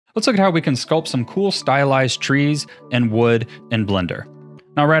Let's look at how we can sculpt some cool stylized trees and wood in Blender.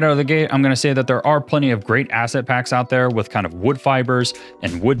 Now, right out of the gate, I'm going to say that there are plenty of great asset packs out there with kind of wood fibers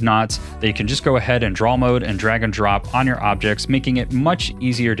and wood knots that you can just go ahead and draw mode and drag and drop on your objects, making it much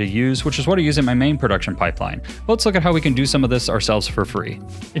easier to use, which is what I use in my main production pipeline. But let's look at how we can do some of this ourselves for free.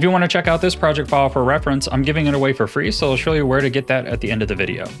 If you want to check out this project file for reference, I'm giving it away for free, so I'll show you where to get that at the end of the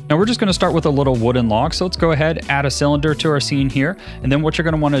video. Now, we're just going to start with a little wooden log, so let's go ahead, add a cylinder to our scene here, and then what you're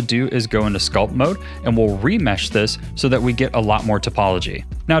going to want to do is go into sculpt mode, and we'll remesh this so that we get a lot more topology.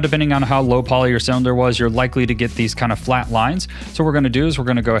 Now, depending on how low poly your cylinder was, you're likely to get these kind of flat lines. So what we're going to do is we're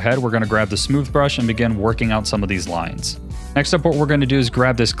going to go ahead, we're going to grab the smooth brush and begin working out some of these lines. Next up, what we're going to do is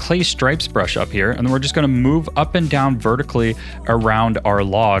grab this clay stripes brush up here, and then we're just going to move up and down vertically around our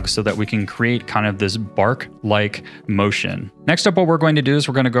log so that we can create kind of this bark-like motion. Next up, what we're going to do is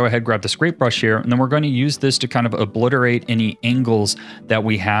we're going to go ahead, grab the scrape brush here, and then we're going to use this to kind of obliterate any angles that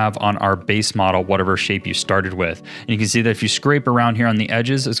we have on our base model, whatever shape you started with. And you can see that if you scrape around here on the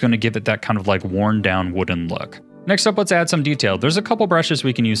edges, it's going to give it that kind of like worn down wooden look. Next up, let's add some detail. There's a couple brushes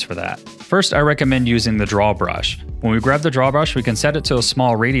we can use for that. First, I recommend using the draw brush. When we grab the draw brush, we can set it to a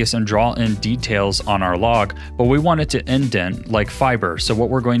small radius and draw in details on our log, but we want it to indent like fiber. So what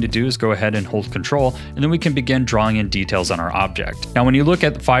we're going to do is go ahead and hold control, and then we can begin drawing in details on our object. Now, when you look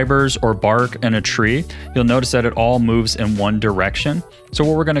at fibers or bark in a tree, you'll notice that it all moves in one direction. So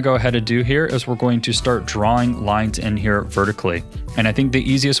what we're going to go ahead and do here is we're going to start drawing lines in here vertically. And I think the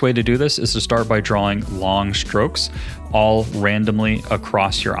easiest way to do this is to start by drawing long strokes all randomly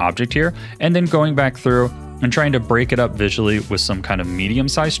across your object here, and then going back through and trying to break it up visually with some kind of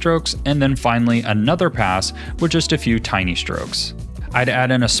medium-sized strokes, and then finally another pass with just a few tiny strokes. I'd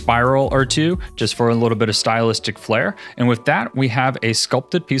add in a spiral or two just for a little bit of stylistic flair, and with that, we have a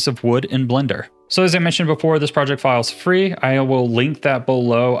sculpted piece of wood in Blender. So as I mentioned before, this project file is free. I will link that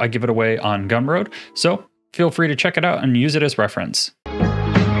below. I give it away on Gumroad, so feel free to check it out and use it as reference.